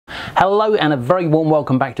Hello and a very warm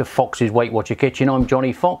welcome back to Fox's Weight Watcher Kitchen. I'm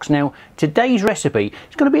Johnny Fox. Now today's recipe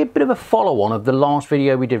is going to be a bit of a follow-on of the last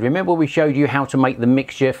video we did. Remember we showed you how to make the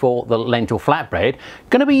mixture for the lentil flatbread.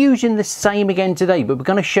 Going to be using the same again today, but we're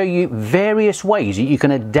going to show you various ways that you can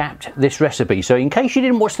adapt this recipe. So in case you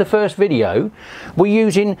didn't watch the first video, we're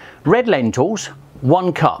using red lentils,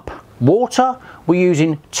 1 cup. Water, we're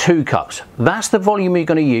using 2 cups. That's the volume you're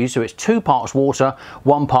going to use, so it's 2 parts water,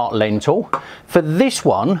 1 part lentil. For this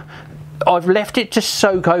one, I've left it to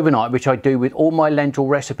soak overnight, which I do with all my lentil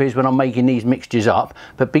recipes when I'm making these mixtures up.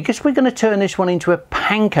 But because we're going to turn this one into a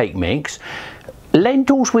pancake mix,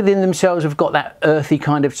 lentils within themselves have got that earthy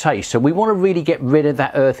kind of taste, so we want to really get rid of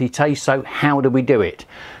that earthy taste. So how do we do it?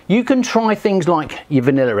 You can try things like your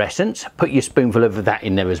vanilla essence, put your spoonful of that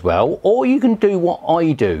in there as well, or you can do what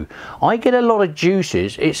I do. I get a lot of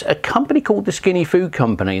juices. It's a company called the Skinny Food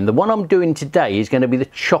Company, and the one I'm doing today is going to be the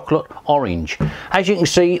chocolate orange. As you can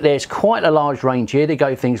see, there's quite a large range here. They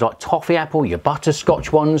go things like toffee apple, your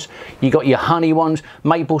butterscotch ones, you got your honey ones,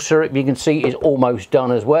 maple syrup you can see is almost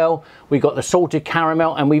done as well. We've got the salted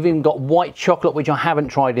caramel, and we've even got white chocolate, which I haven't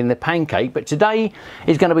tried in the pancake, but today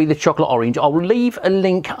is going to be the chocolate orange. I'll leave a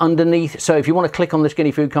link underneath, so if you want to click on the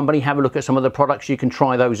Skinny Food Company, have a look at some of the products, you can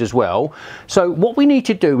try those as well. So what we need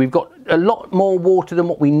to do, we've got a lot more water than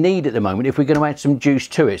what we need at the moment if we're going to add some juice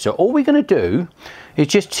to it. So all we're going to do is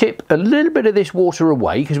just tip a little bit of this water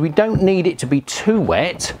away, because we don't need it to be too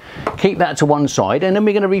wet. Keep that to one side, and then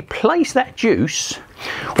we're going to replace that juice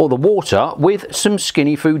or the water with some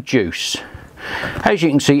Skinny Food juice. As you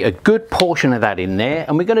can see, a good portion of that in there,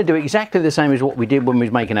 and we're going to do exactly the same as what we did when we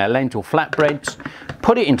was making our lentil flatbreads.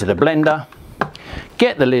 Put it into the blender,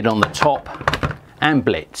 get the lid on the top, and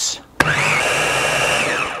blitz.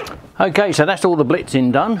 Okay, so that's all the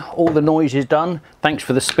blitzing done, all the noise is done. Thanks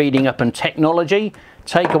for the speeding up and technology.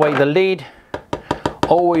 Take away the lid,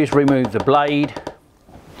 always remove the blade,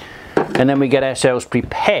 and then we get ourselves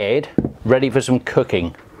prepared, ready for some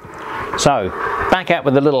cooking. So, back out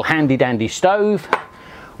with a little handy dandy stove.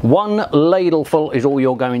 1 ladleful is all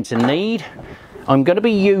you're going to need. I'm going to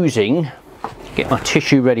be using, get my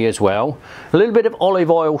tissue ready as well, a little bit of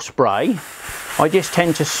olive oil spray. I just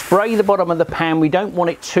tend to spray the bottom of the pan. We don't want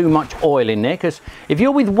it too much oil in there, because if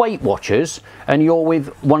you're with Weight Watchers and you're with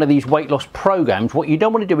one of these weight loss programs, what you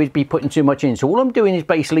don't want to do is be putting too much in. So all I'm doing is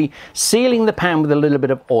basically sealing the pan with a little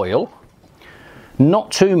bit of oil,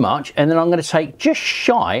 not too much, and then I'm going to take just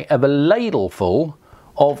shy of a ladleful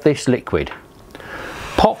of this liquid.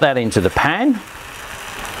 Pop that into the pan.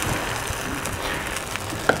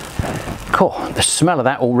 Cool, the smell of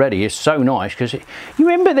that already is so nice, because you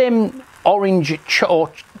remember them orange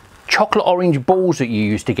or chocolate orange balls that you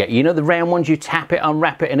used to get, you know, the round ones, you tap it,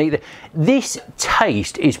 unwrap it and eat it. This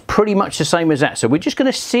taste is pretty much the same as that. So we're just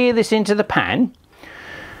going to sear this into the pan,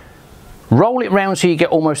 roll it round so you get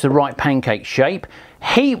almost the right pancake shape.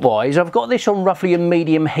 Heat wise, I've got this on roughly a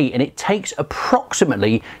medium heat, and it takes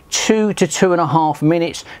approximately 2 to 2.5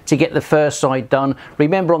 minutes to get the first side done.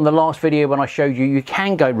 Remember on the last video when I showed you, you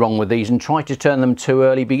can go wrong with these and try to turn them too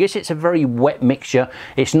early, because it's a very wet mixture.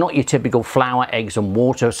 It's not your typical flour, eggs and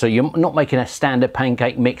water, so you're not making a standard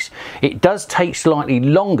pancake mix. It does take slightly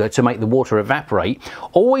longer to make the water evaporate.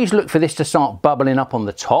 Always look for this to start bubbling up on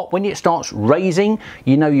the top. When it starts raising,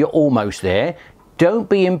 you know you're almost there. Don't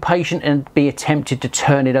be impatient and be tempted to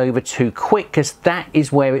turn it over too quick, because that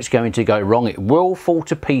is where it's going to go wrong. It will fall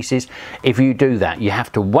to pieces if you do that. You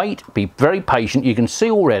have to wait, be very patient. You can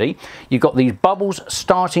see already you've got these bubbles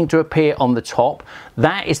starting to appear on the top.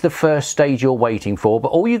 That is the first stage you're waiting for, but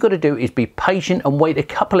all you've got to do is be patient and wait a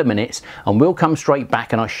couple of minutes, and we'll come straight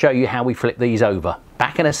back and I'll show you how we flip these over.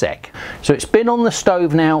 Back in a sec. So it's been on the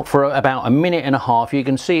stove now for about 1.5 minutes. You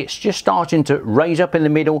can see it's just starting to raise up in the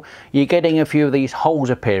middle. You're getting a few of these holes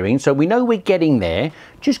appearing, so we know we're getting there.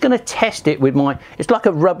 Just going to test it with my, it's like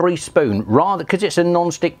a rubbery spoon, rather, because it's a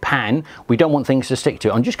non-stick pan, we don't want things to stick to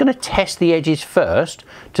it. I'm just going to test the edges first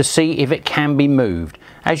to see if it can be moved.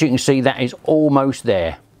 As you can see, that is almost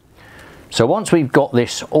there. So once we've got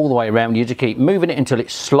this all the way around, you just keep moving it until it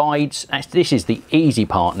slides. This is the easy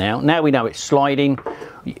part now. Now we know it's sliding.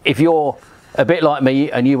 If you're a bit like me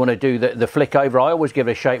and you want to do the flick over, I always give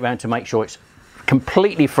it a shake round to make sure it's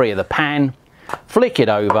completely free of the pan. Flick it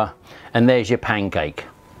over, and there's your pancake.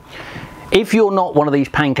 If you're not one of these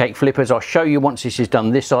pancake flippers, I'll show you once this is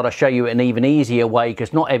done this side, I'll show you an even easier way,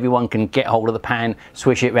 because not everyone can get hold of the pan,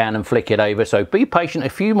 swish it around and flick it over. So be patient, a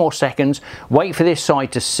few more seconds, wait for this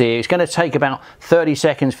side to sear. It's going to take about 30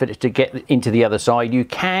 seconds for it to get into the other side. You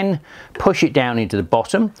can push it down into the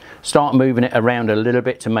bottom, start moving it around a little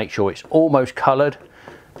bit to make sure it's almost coloured.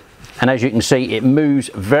 And as you can see, it moves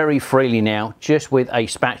very freely now just with a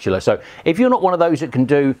spatula. So if you're not one of those that can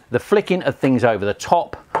do the flicking of things over the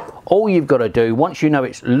top, all you've got to do, once you know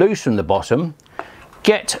it's loose from the bottom,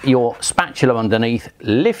 get your spatula underneath,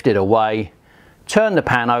 lift it away, turn the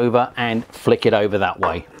pan over and flick it over that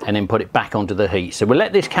way, and then put it back onto the heat. So we'll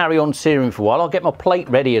let this carry on searing for a while. I'll get my plate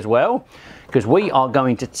ready as well, because we are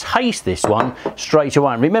going to taste this one straight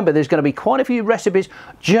away. And remember, there's going to be quite a few recipes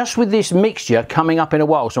just with this mixture coming up in a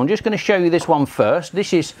while. So I'm just going to show you this one first.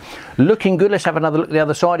 This is looking good. Let's have another look at the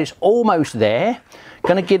other side. It's almost there.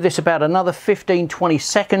 Going to give this about another 15-20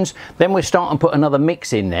 seconds. Then we'll start and put another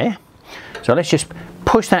mix in there. So let's just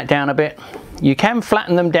push that down a bit. You can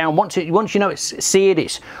flatten them down once you know it's seared,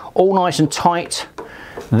 it's all nice and tight,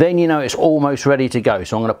 then you know it's almost ready to go.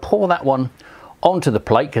 So I'm going to pour that one onto the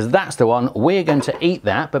plate, because that's the one we're going to eat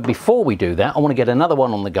that. But before we do that, I want to get another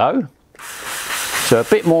one on the go. So a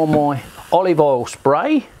bit more of my olive oil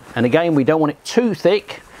spray, and again, we don't want it too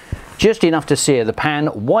thick, just enough to sear the pan,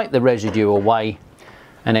 wipe the residue away,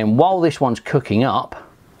 and then while this one's cooking up,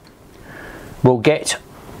 we'll get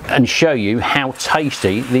and show you how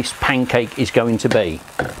tasty this pancake is going to be.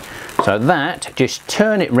 So that, just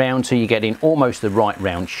turn it round so you're getting almost the right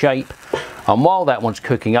round shape. And while that one's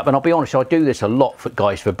cooking up, and I'll be honest, I do this a lot for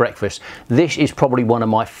guys for breakfast. This is probably one of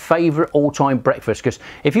my favourite all-time breakfasts, because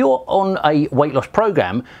if you're on a weight loss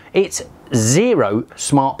program, it's 0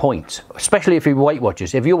 smart points, especially if you're Weight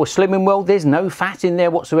Watchers. If you're slimming well, there's no fat in there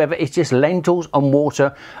whatsoever. It's just lentils and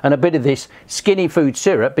water and a bit of this skinny food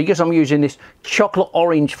syrup. Because I'm using this chocolate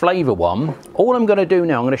orange flavour one, all I'm going to do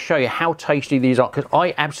now, I'm going to show you how tasty these are, because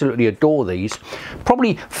I absolutely adore these.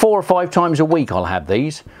 Probably 4 or 5 times a week I'll have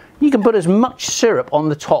these. You can put as much syrup on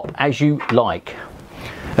the top as you like.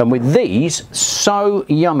 And with these, so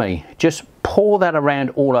yummy. Just pour that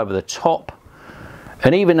around all over the top.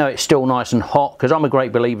 And even though it's still nice and hot, because I'm a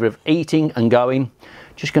great believer of eating and going,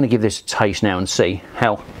 just going to give this a taste now and see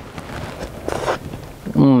how.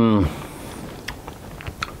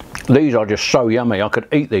 These are just so yummy. I could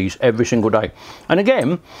eat these every single day. And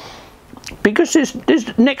again, because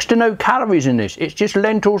there's next to no calories in this, it's just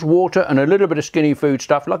lentils, water and a little bit of skinny food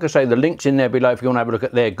stuff. Like I say, the link's in there below if you want to have a look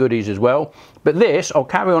at their goodies as well. But this, I'll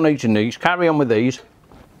carry on eating these, carry on with these,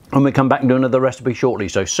 and we'll come back and do another recipe shortly.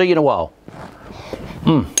 So see you in a while.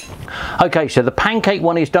 Okay, so the pancake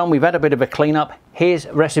one is done. We've had a bit of a clean up. Here's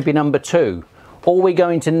recipe number 2. All we're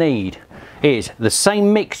going to need is the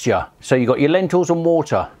same mixture. So you've got your lentils and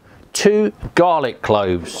water, 2 garlic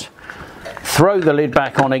cloves. Throw the lid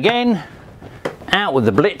back on again, out with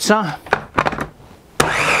the blitzer.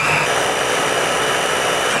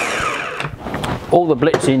 All the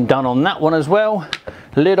blitzing done on that one as well.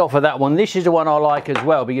 Lid off of that one. This is the one I like as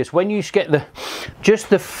well, because when you get just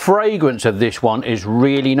the fragrance of this one is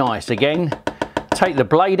really nice. Again, take the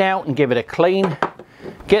blade out and give it a clean.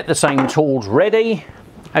 Get the same tools ready.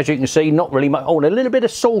 As you can see, not really much. Oh, and a little bit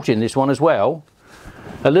of salt in this one as well.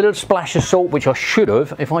 A little splash of salt, which I should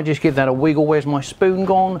have. If I just give that a wiggle, where's my spoon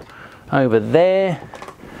gone? Over there.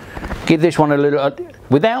 Give this one a little,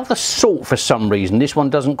 without the salt for some reason, this one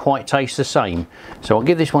doesn't quite taste the same. So I'll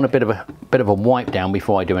give this one a bit of a wipe down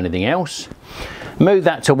before I do anything else. Move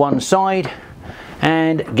that to one side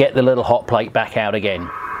and get the little hot plate back out again.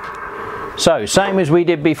 So same as we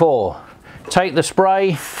did before. Take the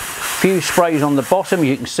spray, few sprays on the bottom.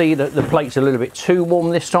 You can see that the plate's a little bit too warm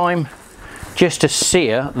this time, just to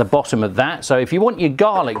sear the bottom of that. So if you want your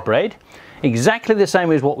garlic bread, exactly the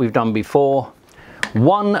same as what we've done before.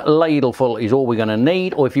 1 ladleful is all we're going to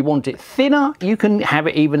need, or if you want it thinner, you can have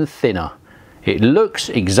it even thinner. It looks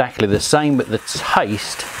exactly the same, but the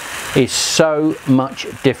taste is so much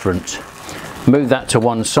different. Move that to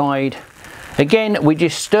one side. Again, we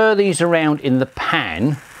just stir these around in the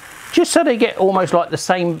pan, just so they get almost like the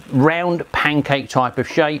same round pancake type of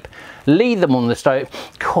shape. Leave them on the stove.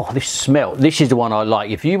 God, this smell, this is the one I like.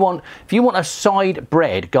 If you want a side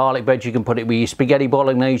bread, garlic bread, you can put it with your spaghetti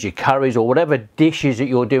bolognese, your curries, or whatever dishes that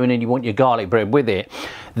you're doing and you want your garlic bread with it.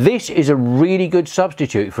 This is a really good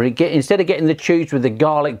substitute for it. Instead of getting the tubes with the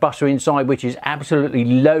garlic butter inside, which is absolutely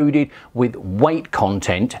loaded with weight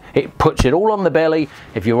content, it puts it all on the belly.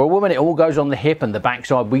 If you're a woman, it all goes on the hip and the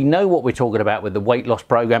backside. We know what we're talking about with the weight loss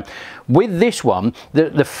program. With this one,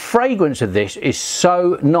 the fragrance of this is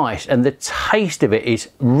so nice, and the taste of it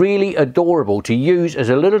is really adorable to use as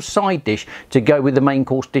a little side dish to go with the main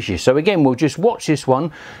course dishes. So again, we'll just watch this one,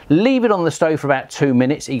 leave it on the stove for about 2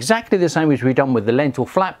 minutes, exactly the same as we've done with the lentil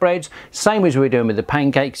flatbread. flatbreads, same as we're doing with the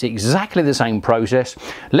pancakes, exactly the same process.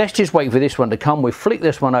 Let's just wait for this one to come. We'll flick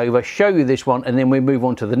this one over, show you this one, and then we move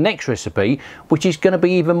on to the next recipe, which is going to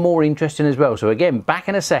be even more interesting as well. So again, back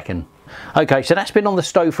in a second. Okay, so that's been on the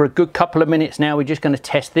stove for a good couple of minutes now. We're just going to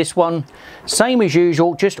test this one. Same as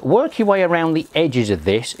usual, just work your way around the edges of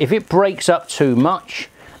this. If it breaks up too much,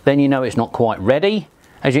 then you know it's not quite ready.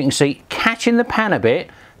 As you can see, catching the pan a bit.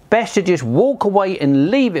 Best to just walk away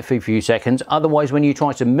and leave it for a few seconds, otherwise when you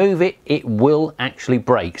try to move it, it will actually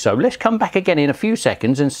break. So let's come back again in a few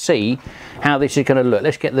seconds and see how this is going to look.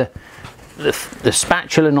 Let's get the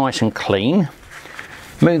spatula nice and clean.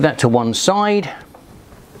 Move that to one side.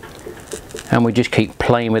 And we just keep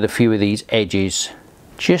playing with a few of these edges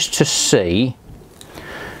just to see.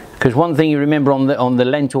 Because one thing you remember on the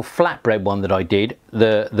lentil flatbread one that I did,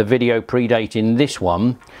 the video predating this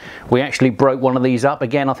one, we actually broke one of these up.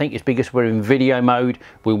 Again, I think it's because we're in video mode,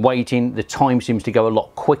 we're waiting, the time seems to go a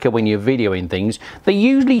lot quicker when you're videoing things. They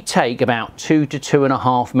usually take about 2 to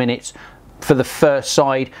 2.5 minutes for the first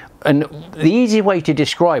side, and the easy way to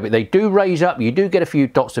describe it, they do raise up, you do get a few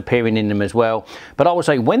dots appearing in them as well, but I would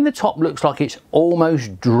say when the top looks like it's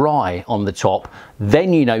almost dry on the top,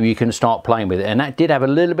 then you know you can start playing with it. And that did have a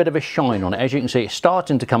little bit of a shine on it. As you can see, it's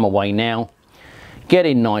starting to come away now,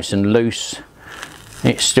 getting nice and loose.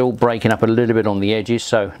 It's still breaking up a little bit on the edges,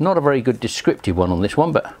 so not a very good descriptive one on this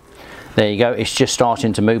one, but there you go, it's just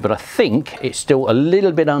starting to move, but I think it's still a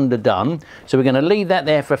little bit underdone. So we're going to leave that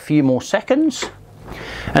there for a few more seconds.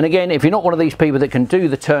 And again, if you're not one of these people that can do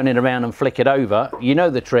the turning around and flick it over, you know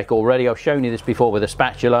the trick already. I've shown you this before with a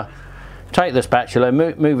spatula. Take the spatula,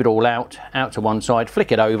 move it all out to one side,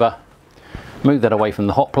 flick it over, move that away from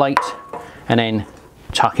the hot plate, and then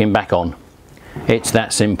tuck him back on. It's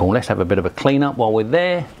that simple. Let's have a bit of a clean up while we're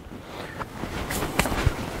there.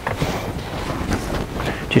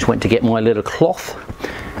 Just went to get my little cloth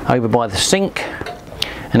over by the sink,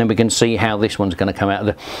 and then we can see how this one's going to come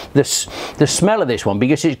out. The smell of this one,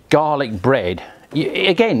 because it's garlic bread,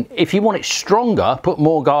 again, if you want it stronger, put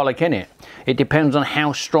more garlic in it. It depends on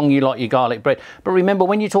how strong you like your garlic bread. But remember,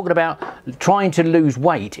 when you're talking about trying to lose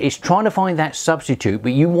weight, it's trying to find that substitute,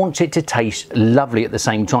 but you want it to taste lovely at the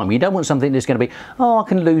same time. You don't want something that's going to be, oh, I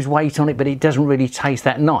can lose weight on it, but it doesn't really taste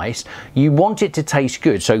that nice. You want it to taste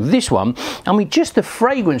good. So this one, I mean, just the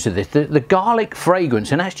fragrance of this, the garlic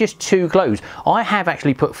fragrance, and that's just 2 cloves. I have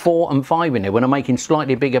actually put 4 and 5 in there when I'm making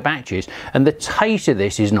slightly bigger batches, and the taste of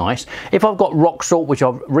this is nice. If I've got rock salt, which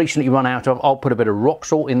I've recently run out of, I'll put a bit of rock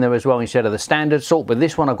salt in there as well instead of the standard salt, but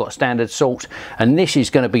this one I've got standard salt, and this is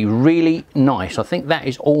going to be really nice. I think that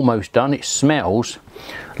is almost done. It smells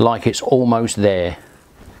like it's almost there.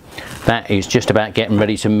 That is just about getting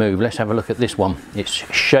ready to move. Let's have a look at this one. It's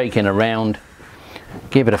shaking around.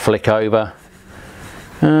 Give it a flick over.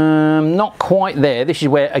 Not quite there. This is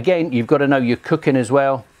where, again, you've got to know you're cooking as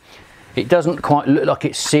well. It doesn't quite look like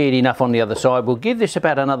it's seared enough on the other side. We'll give this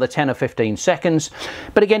about another 10 or 15 seconds.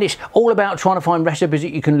 But again, it's all about trying to find recipes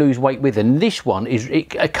that you can lose weight with. And this one,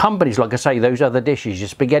 it accompanies, like I say, those other dishes. Your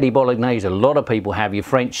spaghetti bolognese, a lot of people have your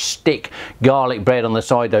French stick garlic bread on the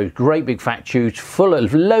side, those great big fat tubes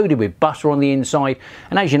loaded with butter on the inside.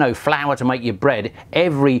 And as you know, flour to make your bread,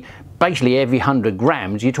 basically every 100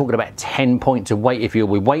 grams, you're talking about 10 points of weight if you're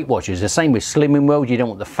with Weight Watchers. The same with Slimming World, you don't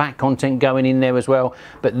want the fat content going in there as well.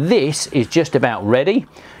 But this is just about ready.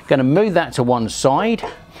 Going to move that to one side.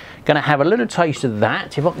 Going to have a little taste of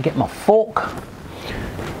that, if I can get my fork.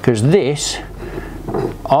 Because this,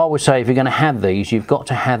 I would say if you're going to have these, you've got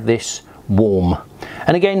to have this warm.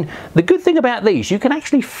 And again, the good thing about these, you can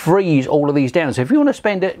actually freeze all of these down. So if you want to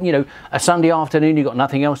spend it, you know, a Sunday afternoon, you've got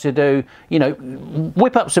nothing else to do, you know,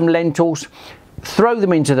 whip up some lentils, throw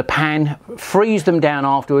them into the pan, freeze them down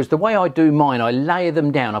afterwards. The way I do mine, I layer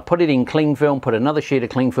them down. I put it in cling film, put another sheet of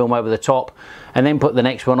cling film over the top, and then put the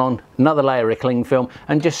next one on, another layer of cling film,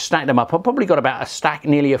 and just stack them up. I've probably got about a stack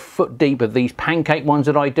nearly a foot deep of these pancake ones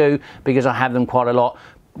that I do, because I have them quite a lot.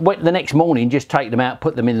 The next morning, just take them out,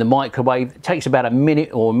 put them in the microwave. It takes about a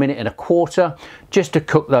minute or a minute and a quarter just to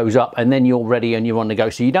cook those up, and then you're ready and you're on the go.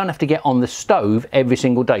 So you don't have to get on the stove every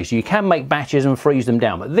single day. So you can make batches and freeze them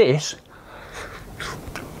down. But this,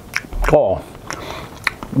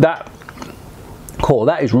 that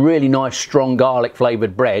is really nice, strong garlic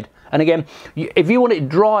flavoured bread. And again, if you want it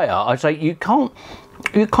drier, I'd say you can't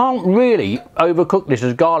really overcook this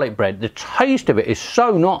as garlic bread. The taste of it is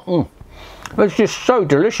so not... It's just so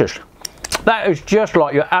delicious. That is just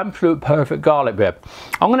like your absolute perfect garlic bread.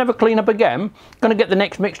 I'm going to have a clean up again, going to get the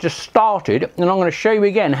next mixture started, and I'm going to show you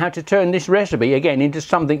again how to turn this recipe again into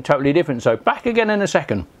something totally different. So back again in a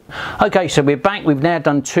second. Okay, so we're back. We've now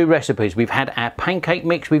done 2 recipes. We've had our pancake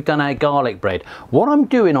mix, we've done our garlic bread. What I'm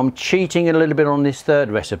doing, I'm cheating a little bit on this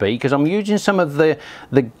 3rd recipe because I'm using some of the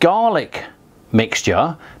garlic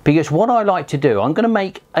mixture, because what I like to do, I'm going to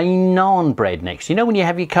make a naan bread next. You know, when you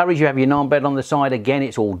have your curries, you have your naan bread on the side. Again,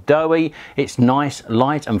 it's all doughy, it's nice,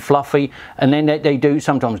 light and fluffy, and then they do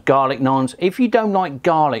sometimes garlic naans. If you don't like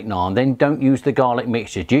garlic naan, then don't use the garlic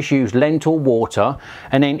mixture, just use lentil water.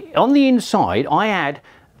 And then on the inside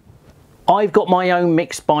I've got my own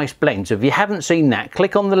mixed spice blend, so if you haven't seen that,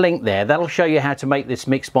 click on the link there, that'll show you how to make this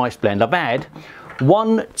mixed spice blend. I've had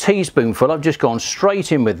 1 teaspoonful, I've just gone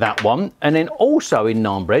straight in with that one. And then also in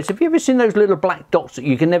naan breads, have you ever seen those little black dots that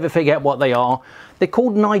you can never figure out what they are? They're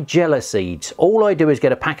called Nigella seeds. All I do is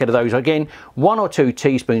get a packet of those, again 1 or 2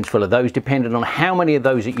 teaspoons full of those, depending on how many of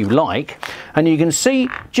those that you like. And you can see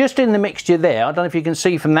just in the mixture there, I don't know if you can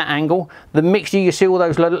see from that angle, the mixture, you see all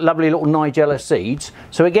those lovely little Nigella seeds.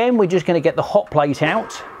 So again, we're just going to get the hot plate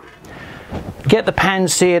out, get the pan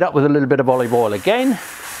seared up with a little bit of olive oil again.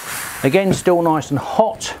 Again, still nice and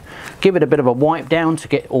hot. Give it a bit of a wipe down to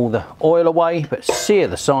get all the oil away, but sear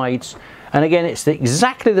the sides. And again, it's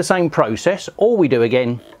exactly the same process. All we do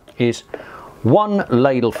again is 1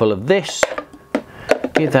 ladleful of this.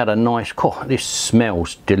 Give that a nice, oh, this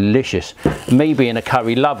smells delicious. Me being a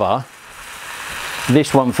curry lover,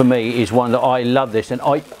 this one for me is one that I love this, and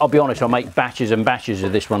I'll be honest, I make batches and batches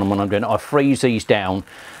of this one when I'm doing it. I freeze these down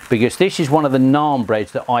because this is one of the naan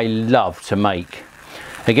breads that I love to make.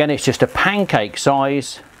 Again, it's just a pancake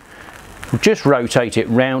size. Just rotate it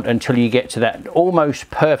round until you get to that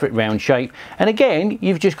almost perfect round shape. And again,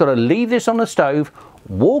 you've just got to leave this on the stove,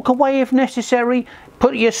 walk away if necessary,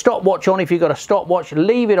 put your stopwatch on if you've got a stopwatch,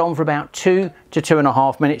 leave it on for about 2 to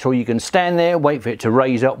 2.5 minutes, or you can stand there, wait for it to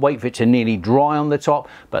raise up, wait for it to nearly dry on the top.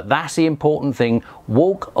 But that's the important thing,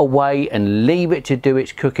 walk away and leave it to do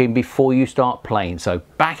its cooking before you start playing. So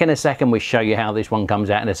back in a second, we'll show you how this one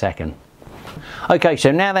comes out in a second. Okay,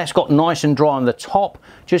 so now that's got nice and dry on the top,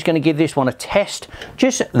 just going to give this one a test.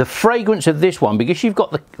 Just the fragrance of this one, because you've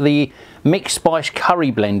got the mixed spice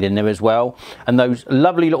curry blend in there as well, and those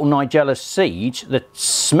lovely little Nigella seeds. The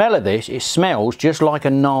smell of this, it smells just like a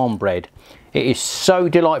naan bread. It is so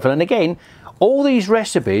delightful. And again, all these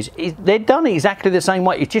recipes, they're done exactly the same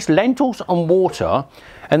way. It's just lentils and water,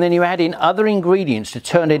 and then you add in other ingredients to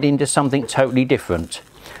turn it into something totally different.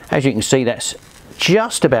 As you can see, that's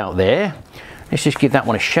just about there. Let's just give that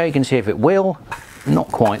one a shake and see if it will. Not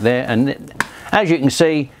quite there. And as you can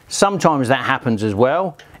see, sometimes that happens as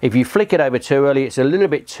well. If you flick it over too early, it's a little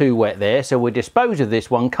bit too wet there. So we'll dispose of this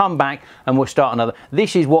one, come back, and we'll start another.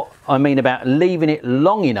 This is what I mean about leaving it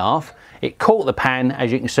long enough. It caught the pan,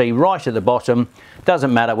 as you can see, right at the bottom.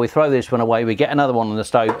 Doesn't matter, we throw this one away, we get another one on the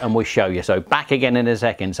stove, and we'll show you. So back again in a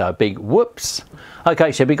second, so a big whoops.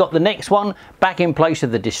 Okay, so we got the next one back in place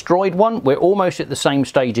of the destroyed one. We're almost at the same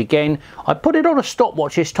stage again. I put it on a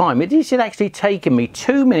stopwatch this time. It has actually taken me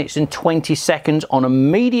 2 minutes and 20 seconds on a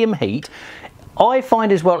medium heat. I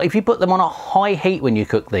find as well, if you put them on a high heat when you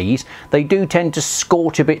cook these, they do tend to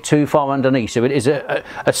scorch a bit too far underneath. So it is a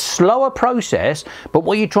slower process, but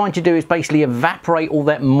what you're trying to do is basically evaporate all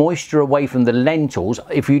that moisture away from the lentils.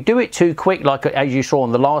 If you do it too quick, like as you saw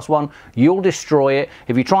on the last one, you'll destroy it.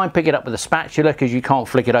 If you try and pick it up with a spatula, because you can't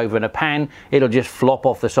flick it over in a pan, it'll just flop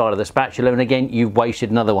off the side of the spatula, and again, you've wasted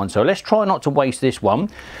another one. So let's try not to waste this one.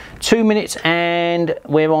 2 minutes and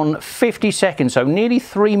we're on 50 seconds, so nearly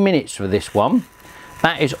 3 minutes for this one.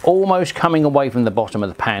 That is almost coming away from the bottom of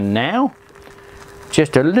the pan now.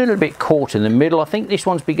 Just a little bit caught in the middle. I think this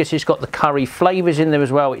one's because it's got the curry flavours in there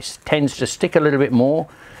as well. It tends to stick a little bit more.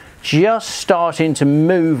 Just starting to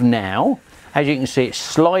move now. As you can see, it's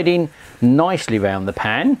sliding nicely around the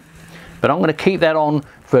pan. But I'm going to keep that on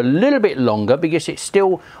for a little bit longer because it's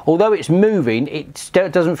still, although it's moving, it still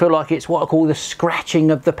doesn't feel like it's what I call the scratching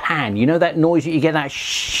of the pan. You know that noise that you get, that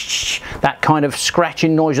shh, that kind of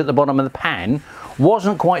scratching noise at the bottom of the pan?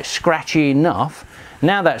 Wasn't quite scratchy enough.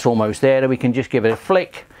 Now that's almost there, we can just give it a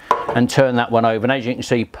flick and turn that one over. And as you can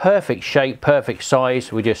see, perfect shape, perfect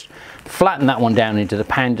size. We just flatten that one down into the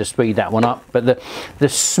pan to speed that one up. But the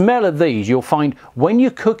smell of these, you'll find when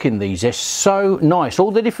you're cooking these, they're so nice.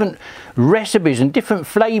 All the different recipes and different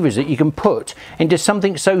flavors that you can put into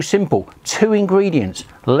something so simple. 2 ingredients,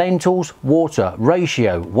 lentils, water,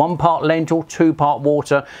 ratio, 1 part lentil, 2 part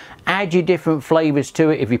water. Add your different flavors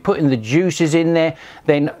to it. If you're putting the juices in there,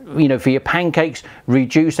 then, you know, for your pancakes,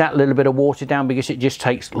 reduce that little bit of water down because it just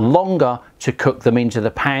takes longer to cook them into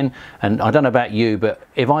the pan. And I don't know about you, but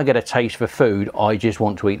if I get a taste for food, I just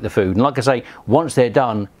want to eat the food. And like I say, once they're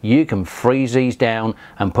done, you can freeze these down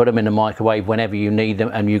and put them in the microwave whenever you need them,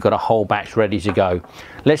 and you've got a whole batch ready to go.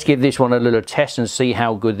 Let's give this one a little test and see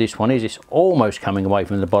how good this one is. It's almost coming away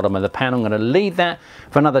from the bottom of the pan. I'm going to leave that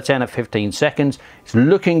for another 10 or 15 seconds. It's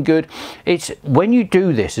looking good. It's when you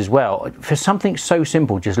do this as well, for something so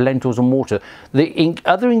simple, just lentils and water, the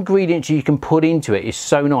other ingredients you can put into it is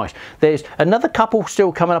so nice. There's another couple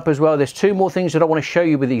still coming up as well. There's two more things that I want to show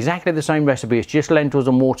you with exactly the same recipe. It's just lentils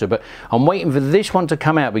and water, but I'm waiting for this one to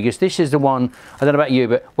come out because this is the one, I don't know about you,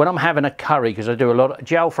 but when I'm having a curry, because I do a lot of,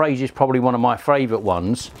 jalfrezi is probably one of my favourite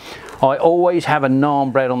ones, I always have a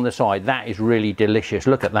naan bread on the side. That is really delicious.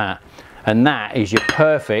 Look at that. And that is your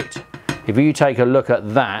perfect, if you take a look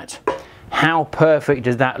at that, how perfect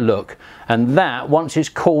does that look? And that, once it's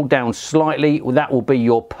cooled down slightly, that will be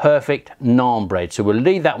your perfect naan bread. So we'll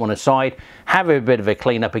leave that one aside, have a bit of a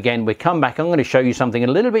clean up again. We come back, I'm going to show you something a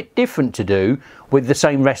little bit different to do with the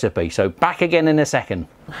same recipe. So back again in a second.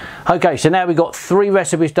 Okay, so now we've got 3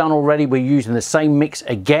 recipes done already. We're using the same mix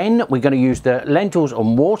again. We're going to use the lentils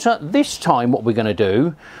and water. This time what we're going to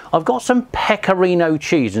do, I've got some Pecorino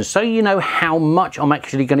cheese, and so you know how much I'm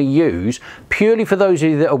actually going to use, purely for those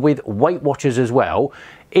of you that are with Weight Watchers as well.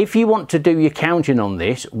 If you want to do your counting on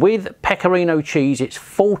this, with Pecorino cheese, it's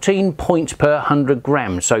 14 points per 100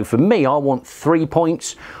 grams. So for me, I want 3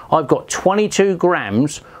 points. I've got 22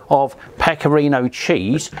 grams of Pecorino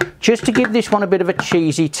cheese, just to give this one a bit of a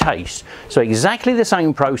cheesy taste. So exactly the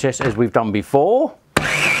same process as we've done before.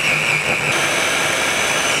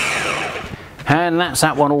 And that's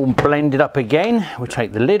that one all blended up again. We'll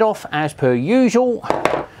take the lid off as per usual,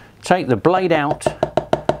 take the blade out,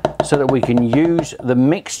 so that we can use the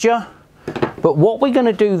mixture. But what we're going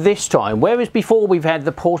to do this time, whereas before we've had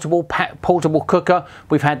the portable cooker,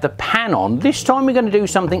 we've had the pan on, this time we're going to do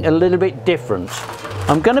something a little bit different.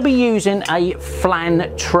 I'm going to be using a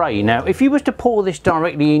flan tray. Now, if you was to pour this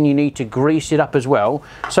directly in, you need to grease it up as well.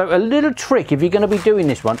 So a little trick if you're going to be doing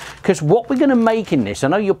this one, because what we're going to make in this, I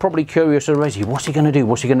know you're probably curious already, what's he going to do?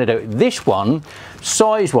 What's he going to do? This one,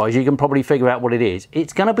 size-wise, you can probably figure out what it is.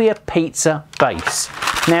 It's going to be a pizza base.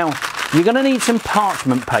 Now, you're going to need some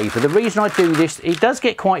parchment paper. The reason I do this, it does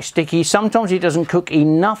get quite sticky. Sometimes it doesn't cook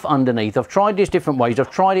enough underneath. I've tried this different ways.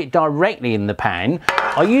 I've tried it directly in the pan.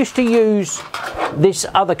 I used to use this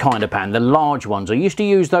other kind of pan, the large ones. I used to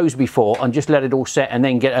use those before and just let it all set and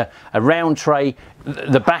then get a round tray,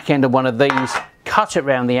 the back end of one of these, cut it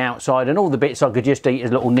around the outside, and all the bits I could just eat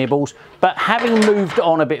as little nibbles. But having moved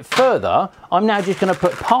on a bit further, I'm now just going to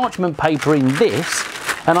put parchment paper in this.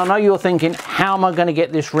 And I know you're thinking, how am I going to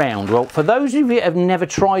get this round? Well, for those of you that have never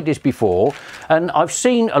tried this before, and I've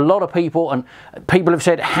seen a lot of people, and people have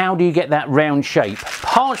said, how do you get that round shape?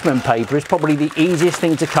 Parchment paper is probably the easiest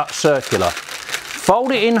thing to cut circular.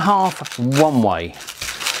 Fold it in half one way,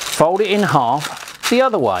 fold it in half the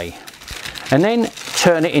other way, and then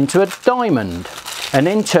turn it into a diamond, and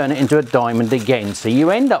then turn it into a diamond again. So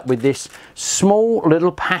you end up with this small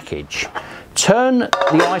little package. Turn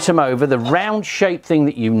the item over, the round shape thing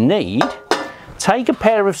that you need. Take a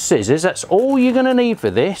pair of scissors, that's all you're going to need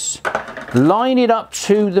for this. Line it up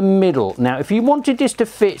to the middle. Now, if you wanted this to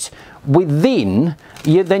fit within,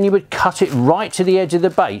 then you would cut it right to the edge of the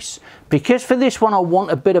base. Because for this one, I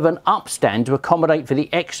want a bit of an upstand to accommodate for the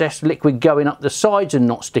excess liquid going up the sides and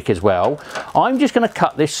not stick as well. I'm just going to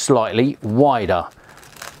cut this slightly wider.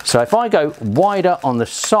 So if I go wider on the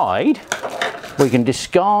side, we can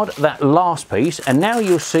discard that last piece, and now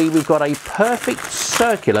you'll see we've got a perfect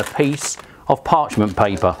circular piece of parchment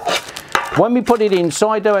paper. When we put it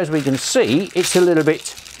inside though, as we can see, it's a little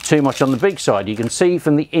bit too much on the big side. You can see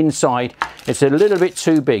from the inside it's a little bit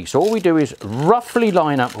too big. So all we do is roughly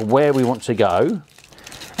line up where we want to go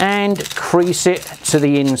and crease it to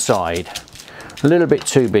the inside. A little bit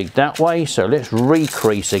too big that way, so let's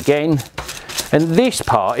recrease again. And this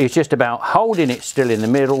part is just about holding it still in the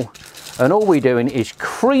middle, and all we're doing is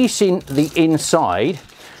creasing the inside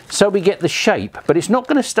so we get the shape, but it's not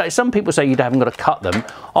going to stay. Some people say you haven't got to cut them.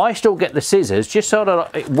 I still get the scissors just so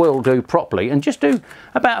that it will do properly, and just do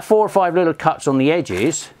about 4 or 5 little cuts on the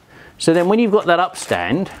edges. So then when you've got that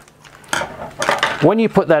upstand, when you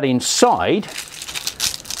put that inside,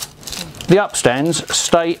 the upstands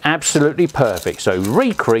stay absolutely perfect. So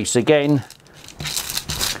recrease again,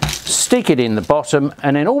 stick it in the bottom,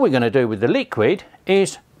 and then all we're going to do with the liquid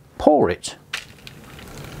is pour it.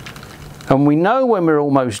 And we know when we're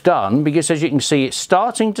almost done, because as you can see it's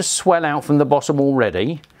starting to swell out from the bottom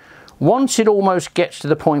already. Once it almost gets to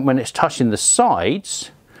the point when it's touching the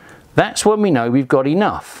sides, that's when we know we've got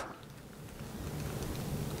enough.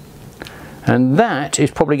 And that is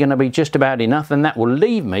probably going to be just about enough, and that will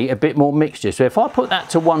leave me a bit more mixture. So if I put that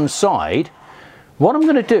to one side, what I'm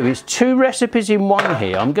going to do is 2 recipes in one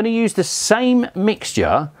here. I'm going to use the same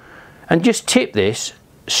mixture and just tip this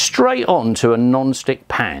straight onto a non-stick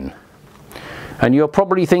pan. And you're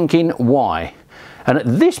probably thinking, why? And at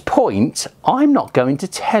this point, I'm not going to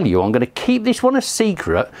tell you. I'm going to keep this one a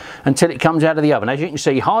secret until it comes out of the oven. As you can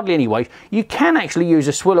see, hardly any weight. You can actually use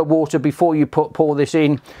a swill of water before you pour this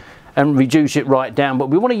in and reduce it right down, but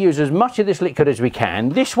we want to use as much of this liquid as we can.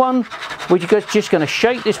 This one, we're just going to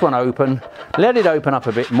shake this one open, let it open up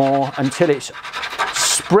a bit more until it's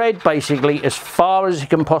spread basically as far as it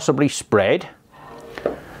can possibly spread.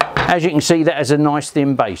 As you can see, that has a nice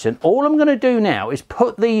thin base, and all I'm going to do now is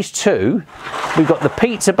put these 2. We've got the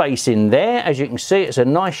pizza base in there. As you can see, it's a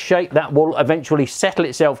nice shape that will eventually settle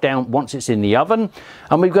itself down once it's in the oven,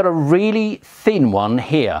 and we've got a really thin one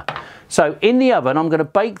here. So in the oven, I'm going to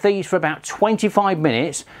bake these for about 25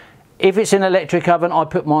 minutes. If it's an electric oven, I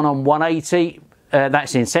put mine on 180.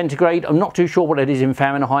 That's in centigrade. I'm not too sure what it is in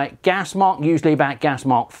Fahrenheit. Gas mark, usually about gas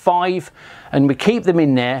mark 5. And we keep them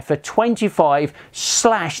in there for 25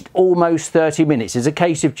 / almost 30 minutes. It's a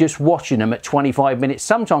case of just watching them at 25 minutes.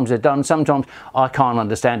 Sometimes they're done, sometimes I can't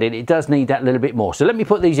understand it. It does need that little bit more. So let me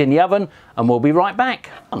put these in the oven and we'll be right back.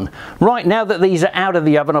 Right, now that these are out of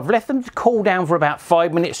the oven, I've left them to cool down for about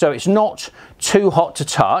 5 minutes so it's not too hot to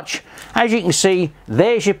touch. As you can see,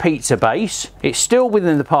 there's your pizza base. It's still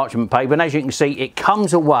within the parchment paper, and as you can see, it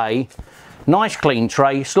comes away. Nice clean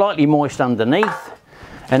tray, slightly moist underneath.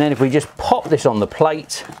 And then if we just pop this on the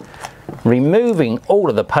plate, removing all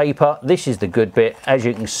of the paper, this is the good bit. As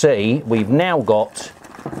you can see, we've now got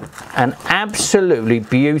an absolutely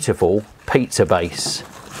beautiful pizza base.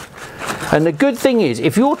 And the good thing is,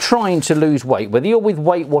 if you're trying to lose weight, whether you're with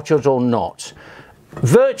Weight Watchers or not,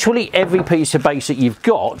 virtually every piece of base that you've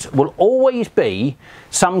got will always be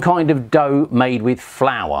some kind of dough made with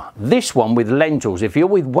flour. This one with lentils, if you're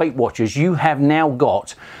with Weight Watchers, you have now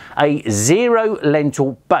got a 0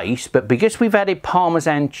 lentil base, but because we've added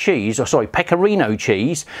Parmesan cheese, or sorry, Pecorino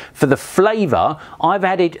cheese for the flavour, I've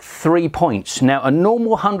added 3 points. Now a normal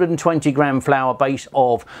 120 gram flour base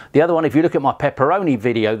of the other one, if you look at my pepperoni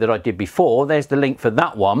video that I did before, there's the link for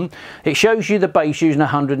that one. It shows you the base using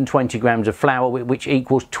 120 grams of flour, which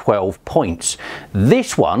equals 12 points.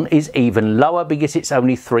 This one is even lower because it's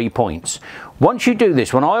only 3 points. Once you do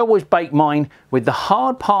this one, I always bake mine with the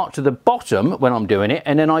hard part to the bottom when I'm doing it,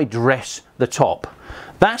 and then I dress the top.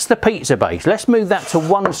 That's the pizza base. Let's move that to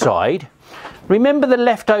one side. Remember the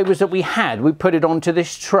leftovers that we had, we put it onto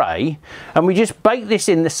this tray and we just bake this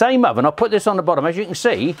in the same oven. I'll put this on the bottom. As you can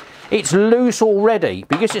see, it's loose already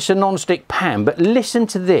because it's a non-stick pan, but listen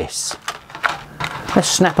to this. Let's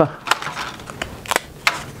snap a...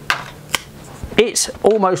 It's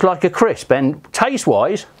almost like a crisp, and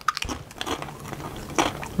taste-wise,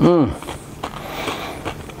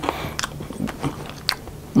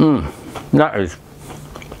 that is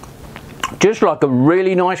just like a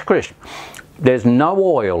really nice crisp. There's no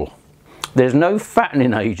oil, there's no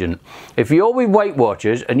fattening agent. If you're with Weight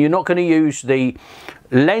Watchers and you're not going to use the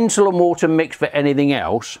lentil and water mix for anything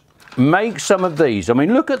else, make some of these. I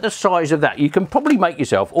mean, look at the size of that. You can probably make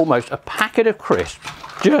yourself almost a packet of crisps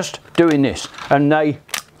just doing this, and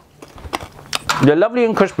they're lovely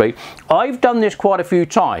and crispy. I've done this quite a few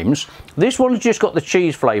times. This one's just got the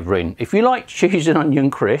cheese flavour in. If you like cheese and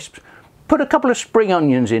onion crisps, put a couple of spring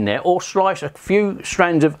onions in there, or slice a few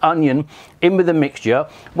strands of onion in with the mixture.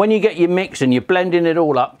 When you get your mix and you're blending it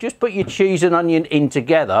all up, just put your cheese and onion in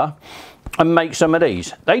together and make some of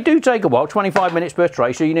these. They do take a while, 25 minutes per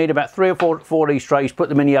tray, so you need about 3 or 4 of these trays. Put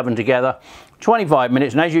them in the oven together, 25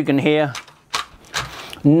 minutes, and as you can hear,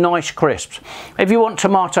 nice crisps. If you want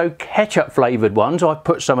tomato ketchup flavoured ones, I've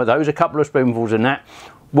put some of those, a couple of spoonfuls in that.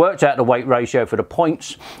 Worked out the weight ratio for the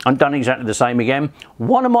points and done exactly the same again.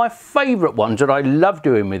 One of my favourite ones that I love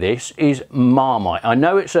doing with this is Marmite. I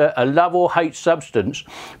know it's a love or hate substance,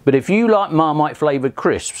 but if you like Marmite flavoured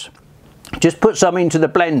crisps, just put some into the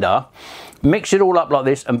blender, mix it all up like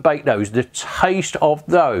this and bake those. The taste of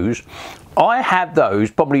those, I have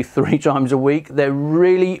those probably 3 times a week. They're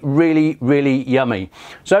really, really, really yummy.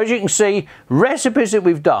 So as you can see, recipes that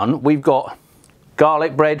we've done, we've got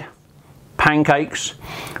garlic bread, pancakes,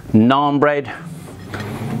 naan bread,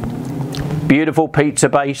 beautiful pizza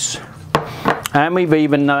base, and we've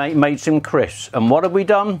even made some crisps. And what have we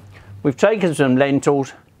done? We've taken some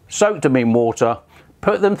lentils, soaked them in water,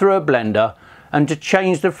 put them through a blender, and to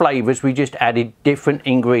change the flavours we just added different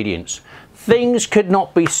ingredients. Things could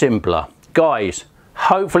not be simpler. Guys,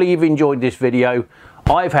 hopefully you've enjoyed this video.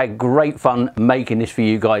 I've had great fun making this for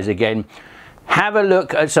you guys again. Have a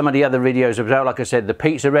look at some of the other videos as well. Like I said, the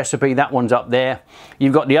pizza recipe, that one's up there.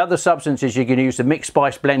 You've got the other substances you can use, the mixed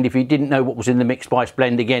spice blend. If you didn't know what was in the mixed spice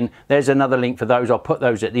blend, again, there's another link for those. I'll put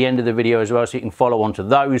those at the end of the video as well, so you can follow on to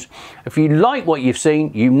those. If you like what you've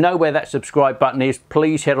seen, you know where that subscribe button is.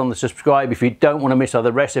 Please hit on the subscribe. If you don't want to miss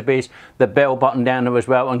other recipes, the bell button down there as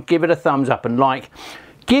well, and give it a thumbs up and like.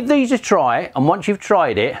 Give these a try, and once you've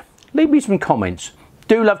tried it, leave me some comments.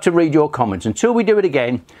 Do love to read your comments. Until we do it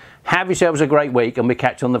again, have yourselves a great week, and we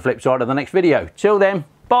catch you on the flip side of the next video. Till then,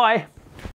 bye.